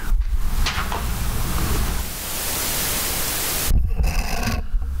 Greg?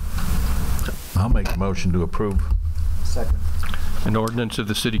 I'll make a motion to approve. Second. An ordinance of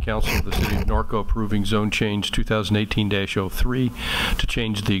the City Council of the City of Norco approving zone change 2018-03 to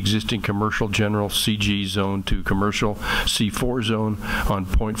change the existing commercial general CG zone to commercial C4 zone on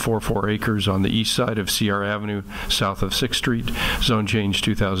 .44 acres on the east side of CR Avenue, south of 6th Street. Zone change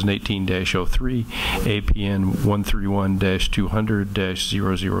 2018-03, APN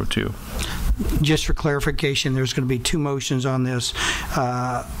 131-200-002. Just for clarification, there's going to be 2 motions on this.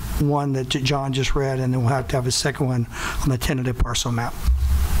 One that John just read, and then we'll have to have a second one on the tentative parcel map.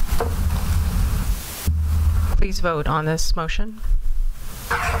 Please vote on this motion.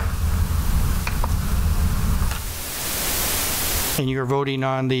 And you're voting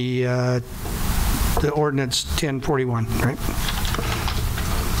on the ordinance 1041, right?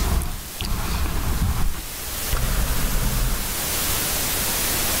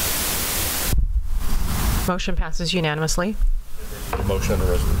 Motion passes unanimously. Motion on the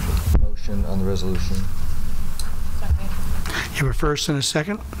resolution. Motion on the resolution. You have a first and a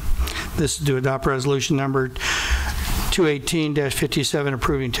second. This is to adopt resolution number 218-57,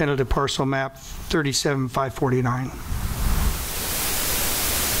 approving tentative parcel map 37549.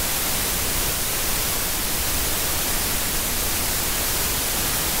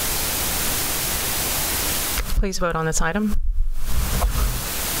 Please vote on this item.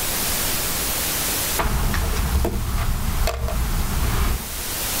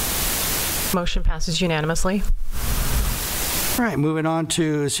 Motion passes unanimously. All right, moving on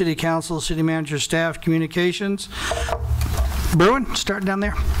to City Council, City Manager, Staff, Communications. Berwyn, start down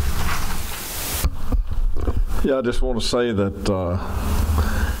there. Yeah, I just want to say that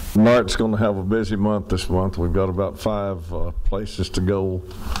NART's going to have a busy month this month. We've got about 5 places to go.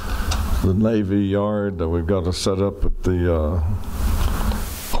 The Navy Yard that we've got to set up at the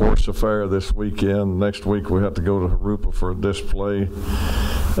horse affair this weekend. Next week we have to go to Harupa for a display.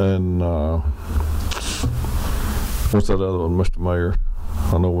 And what's that other one, Mr. Mayor?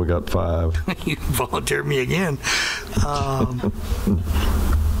 I know we got 5. You volunteered me again. And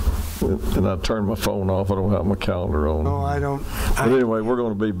I turned my phone off. I don't have my calendar on. Oh, I don't. But anyway, we're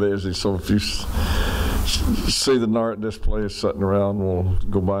going to be busy. So if you see the NART display sitting around, we'll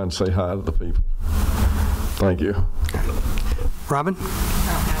go by and say hi to the people. Thank you. Robin?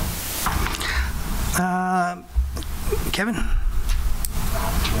 Kevin?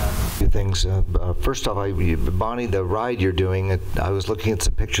 Few things. First off, Bonnie, the ride you're doing, I was looking at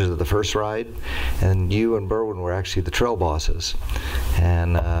some pictures of the first ride, and you and Berwin were actually the trail bosses,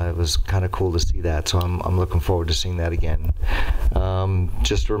 and it was kind of cool to see that. So I'm looking forward to seeing that again.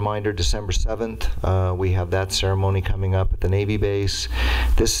 Just a reminder, December 7th, we have that ceremony coming up at the Navy base.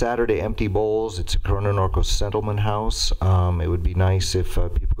 This Saturday, Empty Bowls. It's a Corona Norco Settlement House. It would be nice if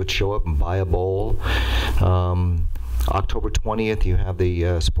people could show up and buy a bowl. October 20th, you have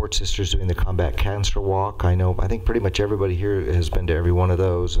the Sports Sisters doing the Combat Cancer Walk. I think pretty much everybody here has been to every one of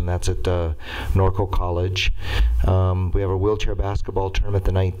those, and that's at Norco College. We have a wheelchair basketball tournament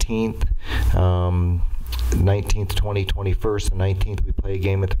the 19th. 19th, 20th, 21st, the 19th we play a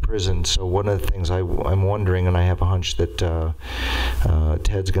game at the prison. So one of the things I'm wondering, and I have a hunch that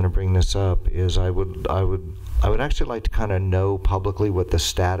Ted's going to bring this up, is I would actually like to kind of know publicly what the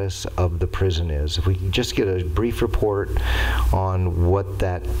status of the prison is. If we can just get a brief report on what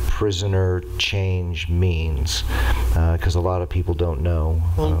that prisoner change means, because a lot of people don't know.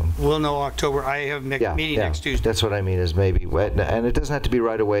 We'll know October. I have a meeting next Tuesday. That's what I mean, is maybe, and it doesn't have to be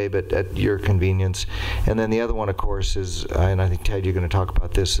right away, but at your convenience. And then the other one, of course, is, and I think, Ted, you're going to talk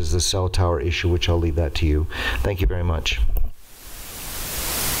about this, is the cell tower issue, which I'll leave that to you. Thank you very much.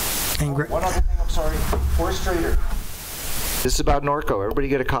 One other thing, I'm sorry. Forest Trader. This is about Norco. Everybody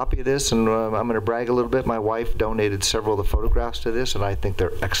get a copy of this, and I'm going to brag a little bit. My wife donated several of the photographs to this, and I think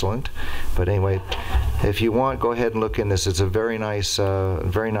they're excellent. But anyway, if you want, go ahead and look in this. It's a very nice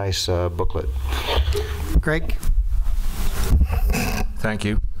booklet. Greg? Thank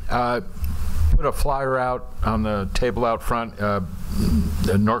you. Put a flyer out on the table out front.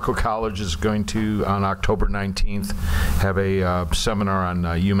 Norco College is going to, on October 19th, have a seminar on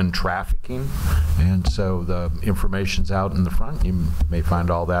human trafficking, and so the information's out in the front. You may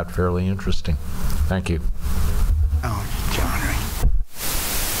find all that fairly interesting. Thank you. Oh, John.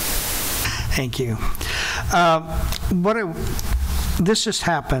 Thank you. This just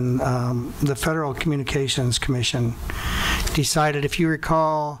happened. The Federal Communications Commission decided, if you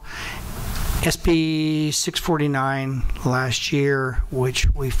recall, SB 649 last year, which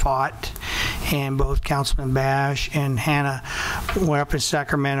we fought, and both Councilman Bash and Hannah went up in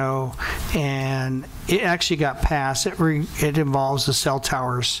Sacramento, and it actually got passed. It involves the cell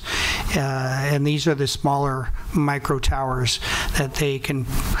towers, and these are the smaller micro towers that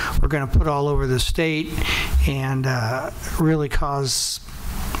we're going to put all over the state and really cause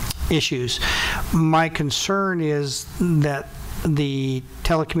issues. My concern is that the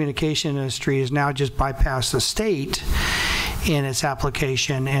telecommunication industry has now just bypassed the state in its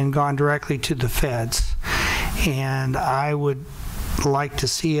application and gone directly to the feds. And I would like to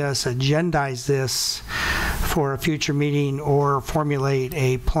see us agendize this for a future meeting or formulate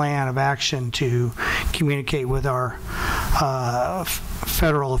a plan of action to communicate with our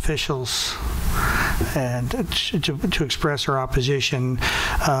federal officials and to express our opposition.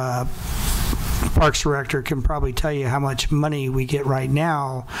 Parks Director can probably tell you how much money we get right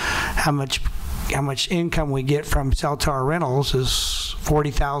now. How much income we get from cell tower rentals is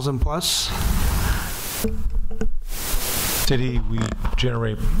 $40,000 plus. City, we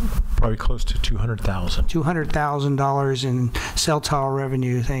generate probably close to $200,000. $200,000 in cell tower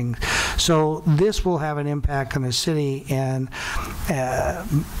revenue things. So this will have an impact on the city. And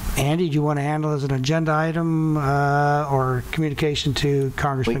Andy, do you want to handle it as an agenda item or communication to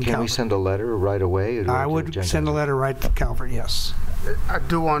Congressman Calvert? Can we send a letter right away? I would send a letter right to Calvert, yes. I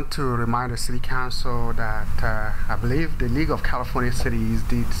do want to remind the City Council that I believe the League of California Cities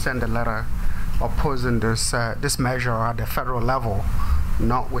did send a letter opposing this measure at the federal level.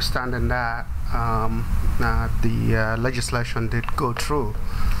 Notwithstanding that, the legislation did go through.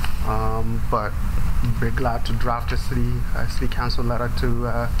 But we're glad to draft a city council letter to,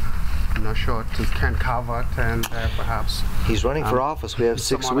 I'm not sure, to Ken Calvert and perhaps. He's running for office. We have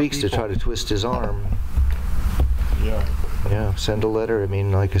 6 weeks to try to twist his arm. Yeah, send a letter. I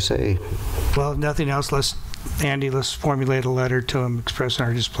mean, like I say. Well, if nothing else, let's formulate a letter to him expressing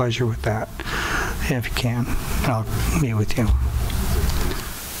our displeasure with that, if you can. I'll meet with you.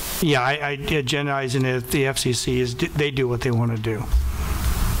 Yeah, I agendizing it. The FCC they do what they want to do.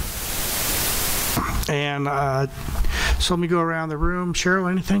 And so let me go around the room. Cheryl,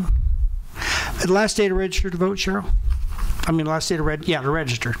 anything? The last day to register to vote, Cheryl? I mean, last day to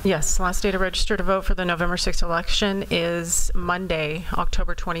register. Yes, last day to register to vote for the November 6th election is Monday,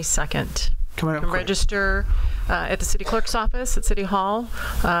 October 22nd. Coming up can quick. Register at the city clerk's office at City Hall.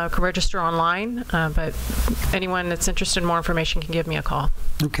 Can register online, but anyone that's interested in more information can give me a call.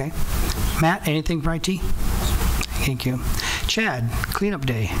 Okay. Matt, anything for IT? Thank you. Chad, cleanup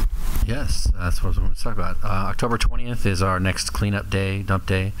day. Yes, that's what I want to talk about. October 20th is our next cleanup day, dump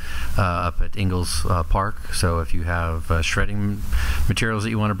day, up at Ingalls Park. So if you have shredding materials that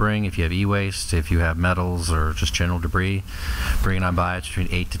you want to bring, if you have e-waste, if you have metals or just general debris, bring it on by. It's between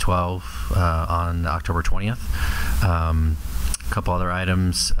 8 to 12 on October 20th. A couple other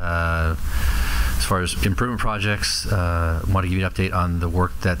items. As far as improvement projects, I want to give you an update on the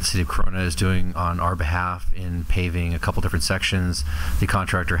work that the City of Corona is doing on our behalf in paving a couple different sections. The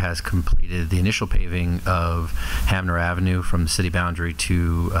contractor has completed the initial paving of Hamner Avenue from the city boundary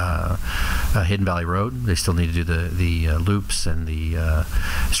to Hidden Valley Road. They still need to do the loops and the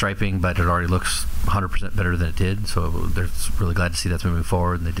striping, but it already looks 100% better than it did, so they're really glad to see that's moving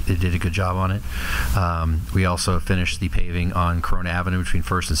forward, and they did a good job on it. We also finished the paving on Corona Avenue between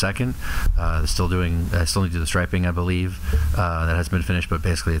 1st and 2nd. Still need to do the striping, I believe. That has been finished, but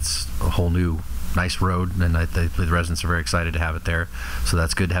basically it's a whole new nice road, and the residents are very excited to have it there. So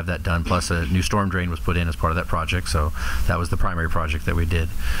that's good to have that done. Plus, a new storm drain was put in as part of that project, so that was the primary project that we did.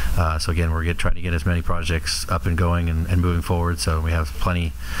 So again, we're trying to get as many projects up and going and moving forward. So we have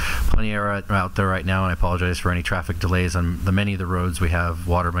plenty out there right now, and I apologize for any traffic delays on many of the roads. We have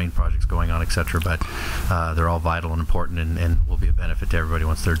water main projects going on, etc., but they're all vital and important, and will be a benefit to everybody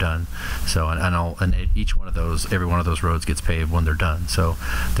once they're done. So and each one of those, every one of those roads gets paved when they're done. So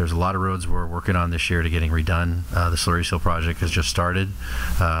there's a lot of roads we're working on this year to getting redone. The slurry seal project has just started.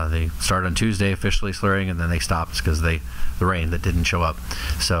 They started on Tuesday officially slurrying, and then they stopped because the rain that didn't show up.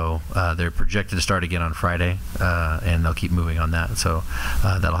 So they're projected to start again on Friday, and they'll keep moving on that. So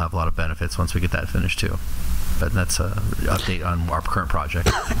that'll have a lot of benefits once we get that finished too. But that's an update on our current project.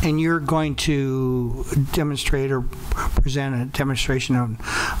 And you're going to demonstrate or present a demonstration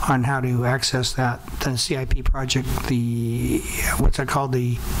on how to access the CIP project, what's that called,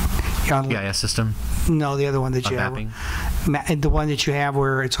 the GIS system? No, the other one that you mapping? The one that you have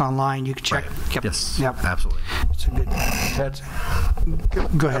where it's online, you can check. Right. Yep. Yes, yep. Absolutely. It's a good.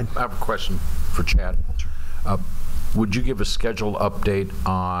 Go ahead. I have a question for Chad. Would you give a scheduled update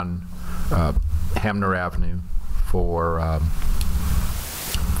on Hamner Avenue for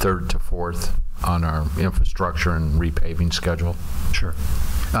 3rd to 4th on our infrastructure and repaving schedule? Sure.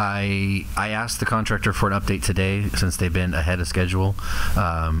 I asked the contractor for an update today since they've been ahead of schedule.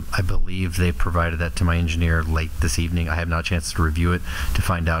 I believe they provided that to my engineer late this evening. I have not a chance to review it to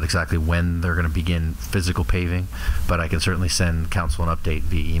find out exactly when they're going to begin physical paving, but I can certainly send council an update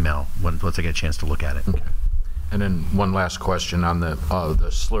via email once I get a chance to look at it. Okay. And then one last question on the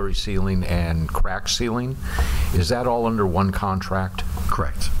slurry sealing and crack sealing. Is that all under one contract?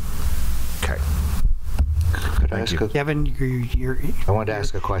 Correct. Okay. Could I ask Kevin, I wanted to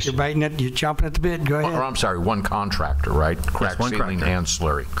ask a question. You're jumping at the bit. Go ahead. Or I'm sorry, one contractor, right? Crack one sealing contractor. and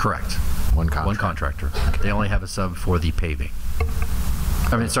slurry. Correct. One contractor. One contractor. They only have a sub for the paving.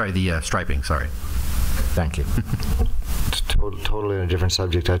 I mean, sorry, the striping. Sorry. Thank you. It's totally on a different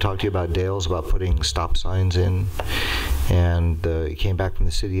subject. I talked to you about Dales, about putting stop signs in, and it came back from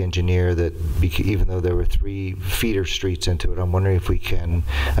the city engineer that even though there were 3 feeder streets into it, I'm wondering if we can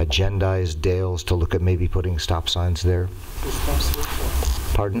agendize Dales to look at maybe putting stop signs there.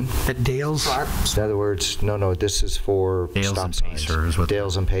 Pardon? At Dales? In other words, no, this is for Dales stop and signs. Pacer is what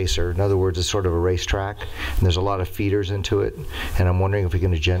Dales and Pacer. In other words, it's sort of a racetrack, and there's a lot of feeders into it, and I'm wondering if we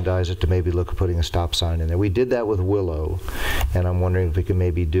can agendize it to maybe look at putting a stop sign in there. We did that with Willow, and I'm wondering if we can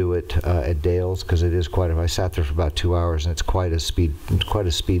maybe do it at Dales, because it is I sat there for about 2 hours, and it's quite a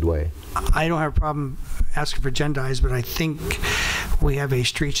speedway. I don't have a problem asking for agendize, but I think we have a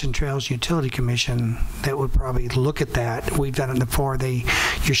Streets and Trails Utility Commission that would probably look at that. We've done it before.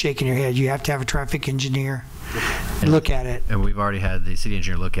 You're shaking your head. You have to have a traffic engineer look at it. And we've already had the city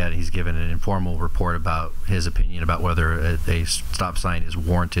engineer look at it. He's given an informal report about his opinion about whether a stop sign is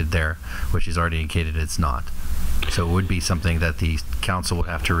warranted there, which he's already indicated it's not. So it would be something that the council would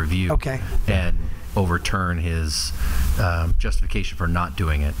have to review and overturn his justification for not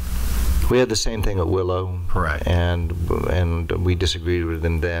doing it. We had the same thing at Willow. Correct. And we disagreed with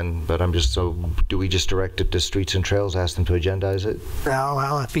them then, but do we just direct it to Streets and Trails, ask them to agendize it?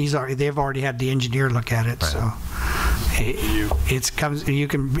 Well, if they've already had the engineer look at it, right. So we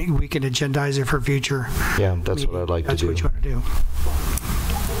can agendize it for future. Yeah, that's what I'd like to do. That's what you want to do.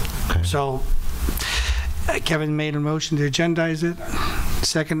 Okay. So Kevin made a motion to agendize it.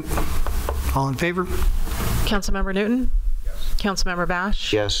 Second, all in favor? Councilmember Newton? Yes. Councilmember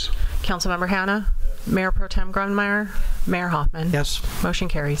Bash? Yes. Councilmember Hanna? Mayor Pro Tem Grunmeyer? Mayor Hoffman? Yes. Motion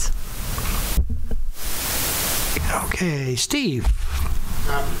carries. Okay, Steve.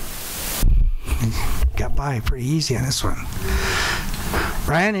 Got by pretty easy on this one.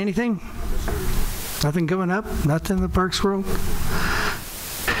 Brian, anything? Nothing coming up? Nothing in the Parks world?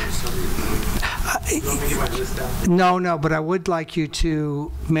 No, but I would like you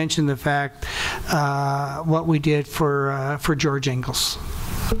to mention the fact what we did for George Engels.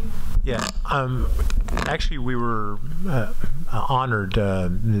 Yeah, actually we were honored.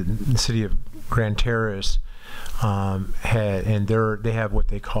 The city of Grand Terrace they have what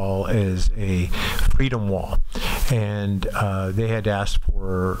they call as a freedom wall, and they had asked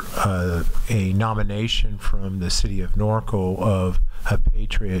for a nomination from the city of Norco of a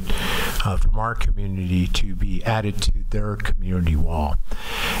patriot from our community to be added to their community wall.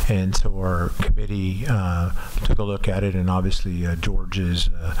 And so our committee took a look at it, and obviously George's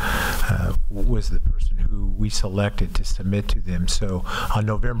was the person who we selected to submit to them. So on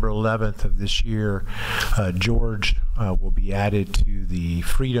November 11th of this year, George will be added to the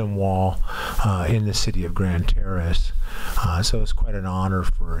Freedom Wall in the city of Grand Terrace. So it's quite an honor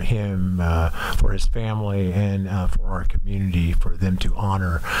for him, for his family, and for our community, for them to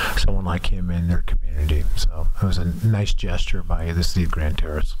honor someone like him in their community. So it was a nice gesture by the city of Grand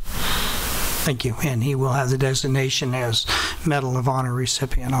Terrace. Thank you. And he will have the designation as Medal of Honor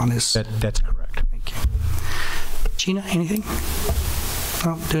recipient on his... That's correct. Thank you. Gina, anything?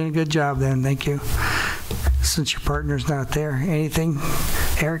 Well, doing a good job then. Thank you. Since your partner's not there. Anything,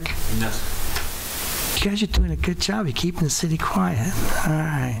 Eric? No. You guys are doing a good job. You're keeping the city quiet. All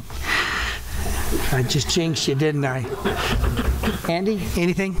right. I just jinxed you, didn't I? Andy,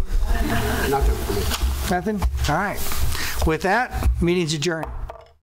 anything? Nothing for me. Nothing? All right. With that, meeting's adjourned.